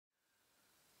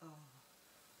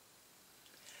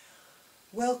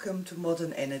Welcome to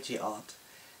Modern Energy Art,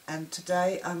 and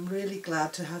today I'm really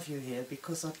glad to have you here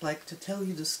because I'd like to tell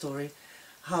you the story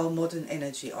how modern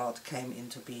energy art came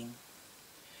into being.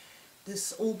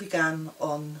 This all began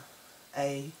on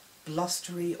a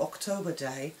blustery October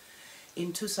day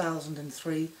in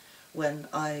 2003 when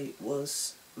I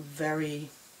was very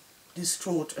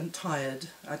distraught and tired.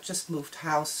 I'd just moved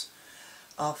house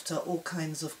after all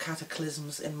kinds of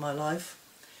cataclysms in my life,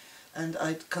 and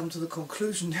I'd come to the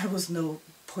conclusion there was no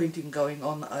point in going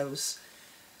on. I was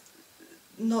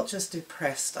not just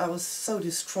depressed, I was so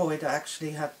destroyed I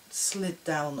actually had slid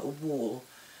down a wall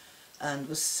and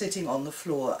was sitting on the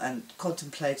floor and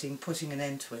contemplating putting an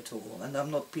end to it all. And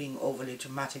I'm not being overly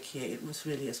dramatic here, it was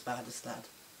really as bad as that.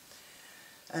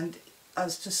 And I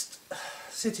was just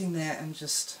sitting there and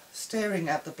just staring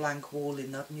at the blank wall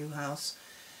in that new house,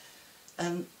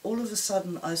 and all of a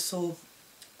sudden I saw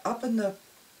up in the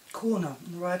corner,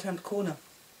 in the right hand corner,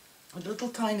 a little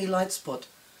tiny light spot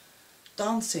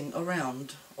dancing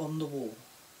around on the wall.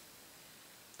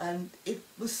 And it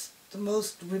was the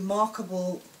most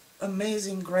remarkable,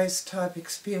 amazing grace type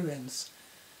experience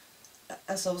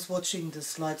as I was watching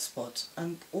this light spot,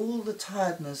 and all the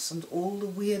tiredness and all the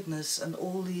weirdness and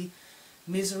all the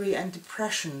misery and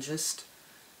depression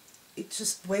it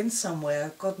just went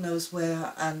somewhere, God knows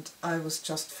where, and I was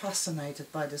just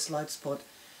fascinated by this light spot.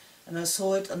 And I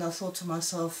saw it and I thought to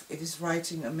myself, it is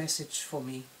writing a message for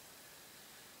me.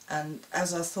 And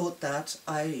as I thought that,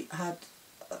 I had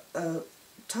a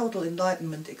total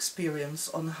enlightenment experience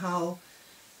on how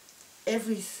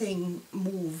everything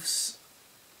moves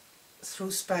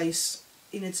through space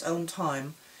in its own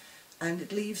time, and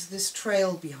it leaves this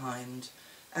trail behind.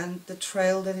 And the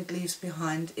trail that it leaves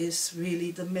behind is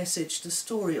really the message, the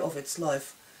story of its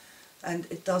life. And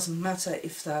it doesn't matter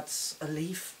if that's a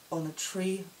leaf on a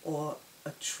tree, or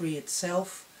a tree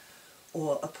itself,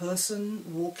 or a person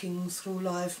walking through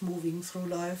life, moving through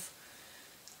life,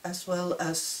 as well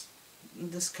as,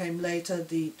 this came later,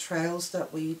 the trails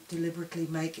that we deliberately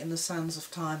make in the sands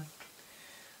of time.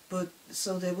 But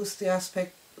so there was the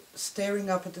aspect, staring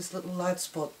up at this little light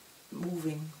spot,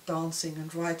 moving, dancing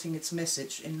and writing its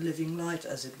message in living light,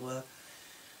 as it were.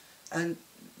 And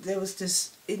there was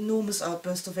this enormous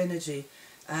outburst of energy,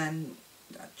 and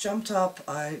I jumped up,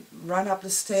 I ran up the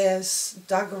stairs,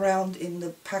 dug around in the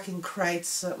packing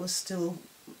crates that was still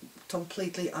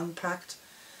completely unpacked,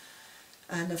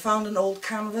 and I found an old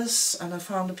canvas and I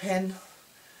found a pen.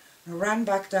 I ran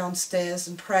back downstairs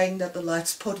and praying that the light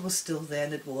spot was still there,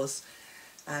 and it was.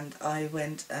 And I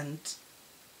went and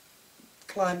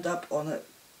climbed up on a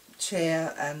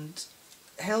chair and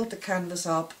held the canvas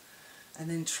up and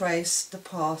then traced the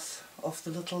path of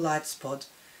the little light spot,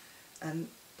 and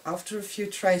after a few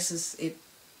traces it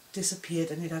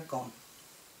disappeared and it had gone.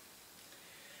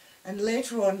 And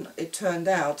later on it turned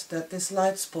out that this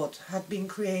light spot had been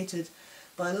created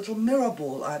by a little mirror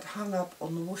ball I'd hung up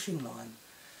on the washing line.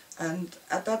 And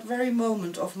at that very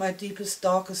moment of my deepest,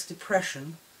 darkest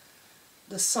depression,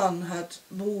 the sun had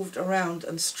moved around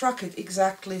and struck it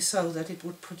exactly so that it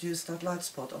would produce that light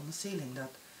spot on the ceiling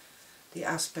that the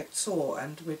aspect saw,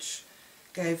 and which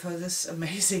gave her this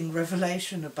amazing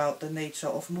revelation about the nature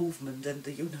of movement and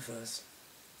the universe.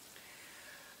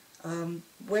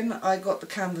 When I got the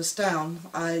canvas down,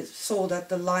 I saw that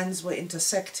the lines were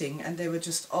intersecting and they were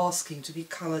just asking to be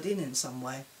coloured in some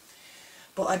way.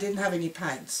 But I didn't have any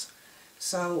paints,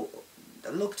 so I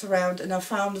looked around and I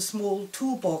found a small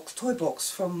toy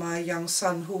box from my young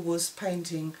son, who was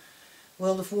painting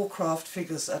World of Warcraft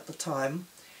figures at the time,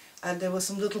 and there were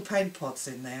some little paint pots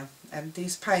in there, and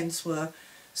these paints were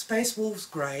Space Wolves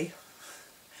Grey,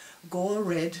 Gore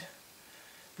Red,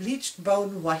 Bleached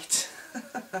Bone White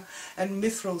and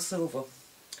Mithril Silver.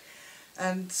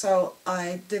 And so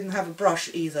I didn't have a brush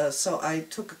either, so I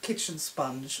took a kitchen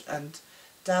sponge and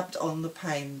dabbed on the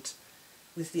paint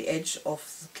with the edge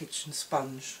of the kitchen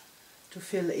sponge to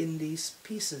fill in these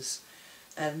pieces.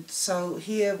 And so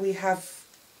here we have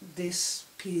this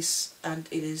piece, and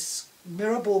it is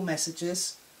mirror ball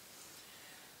messages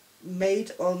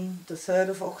made on the 3rd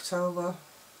of October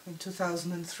in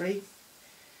 2003,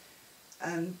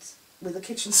 and with a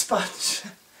kitchen sponge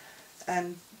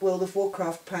and World of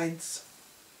Warcraft paints.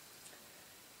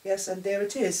 Yes, and there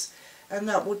it is. And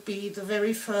that would be the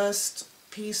very first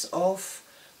piece of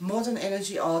modern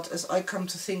energy art, as I come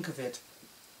to think of it,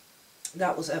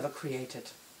 that was ever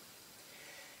created.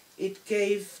 It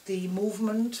gave the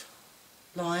movement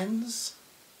lines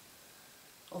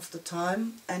of the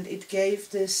time, and it gave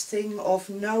this thing of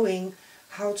knowing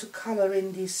how to colour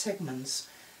in these segments.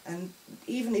 And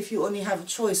even if you only have a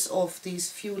choice of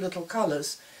these few little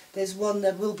colours, there's one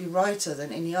that will be brighter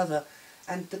than any other,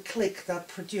 and the click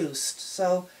that produced.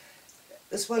 So,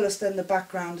 as well as then the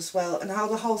background as well, and how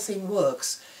the whole thing works,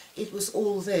 it was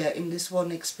all there in this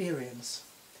one experience.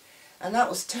 And that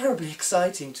was terribly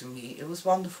exciting to me. It was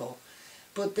wonderful.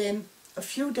 But then a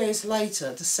few days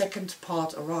later, the second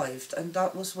part arrived, and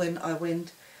that was when I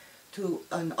went to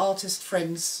an artist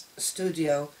friend's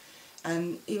studio,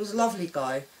 and he was a lovely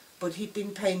guy, but he'd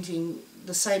been painting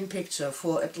the same picture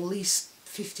for at least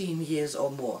 15 years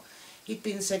or more. He'd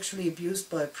been sexually abused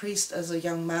by a priest as a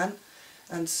young man,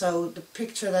 and so the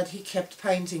picture that he kept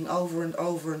painting over and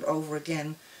over and over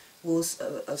again was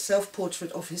a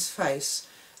self-portrait of his face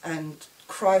and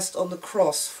Christ on the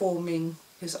cross forming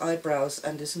his eyebrows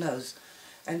and his nose.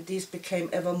 And these became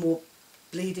ever more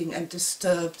bleeding and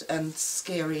disturbed and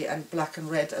scary and black and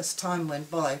red as time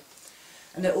went by.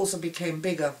 And they also became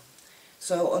bigger.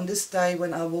 So on this day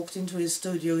when I walked into his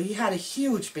studio, he had a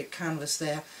huge big canvas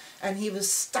there, and he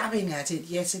was stabbing at it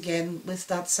yet again with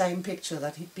that same picture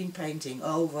that he'd been painting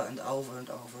over and over and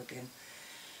over again.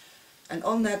 And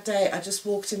on that day I just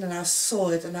walked in and I saw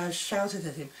it and I shouted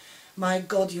at him, "My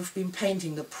God, you've been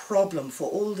painting the problem for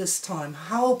all this time.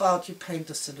 How about you paint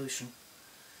the solution?"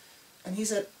 And he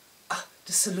said,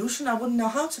 "The solution? I wouldn't know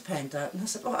how to paint that." And I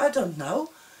said, "Well, I don't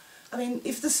know. I mean,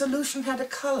 if the solution had a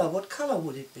colour, what colour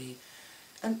would it be?"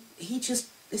 And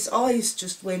his eyes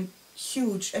just went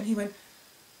huge, and he went,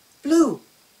 "Blue.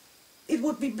 It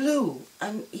would be blue."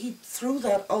 And he threw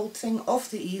that old thing off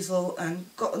the easel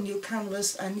and got a new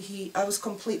canvas, and I was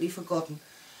completely forgotten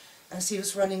as he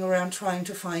was running around trying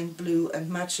to find blue and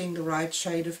matching the right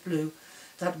shade of blue.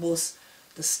 That was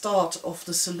the start of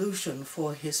the solution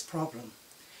for his problem.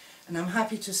 And I'm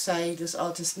happy to say this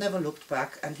artist never looked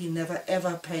back, and he never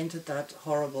ever painted that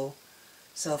horrible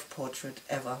self-portrait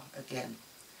ever again.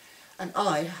 And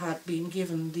I had been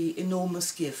given the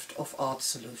enormous gift of art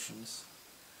solutions.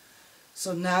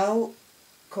 So now,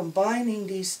 combining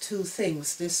these two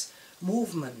things, this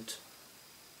movement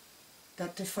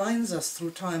that defines us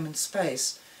through time and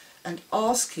space, and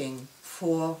asking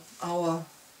for our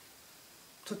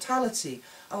totality,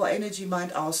 our energy,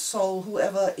 mind, our soul,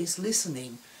 whoever is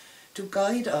listening, to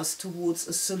guide us towards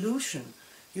a solution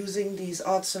using these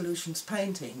art solutions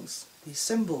paintings, these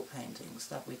symbol paintings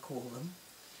that we call them.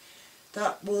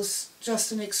 That was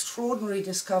just an extraordinary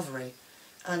discovery,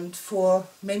 and for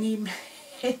many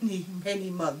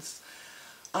months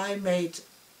I made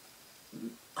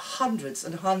hundreds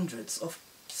and hundreds of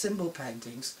symbol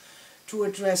paintings to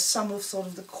address some of sort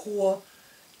of the core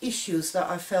issues that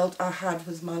I felt I had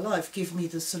with my life. Give me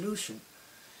the solution.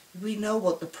 We know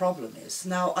what the problem is.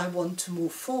 Now I want to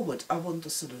move forward. I want the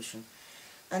solution.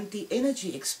 And the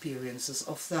energy experiences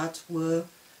of that were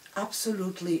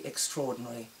absolutely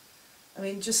extraordinary. I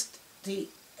mean, just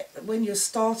when you're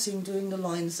starting doing the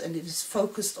lines and it is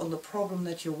focused on the problem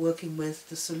that you're working with,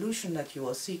 the solution that you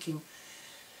are seeking,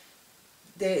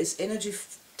 there is energy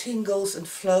tingles and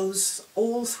flows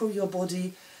all through your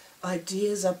body.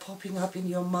 Ideas are popping up in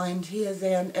your mind here,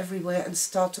 there and everywhere, and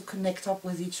start to connect up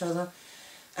with each other.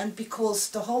 And because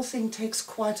the whole thing takes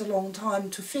quite a long time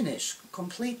to finish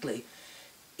completely,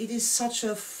 it is such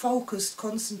a focused,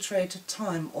 concentrated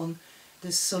time on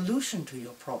this solution to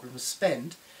your problem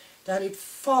spent that it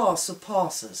far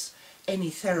surpasses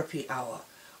any therapy hour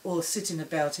or sitting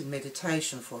about in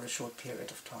meditation for a short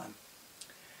period of time.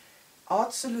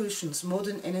 Art Solutions,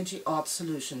 Modern Energy Art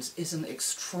Solutions, is an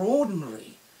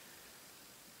extraordinary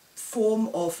form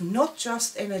of not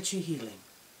just energy healing,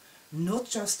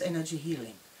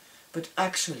 but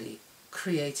actually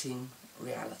creating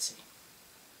reality.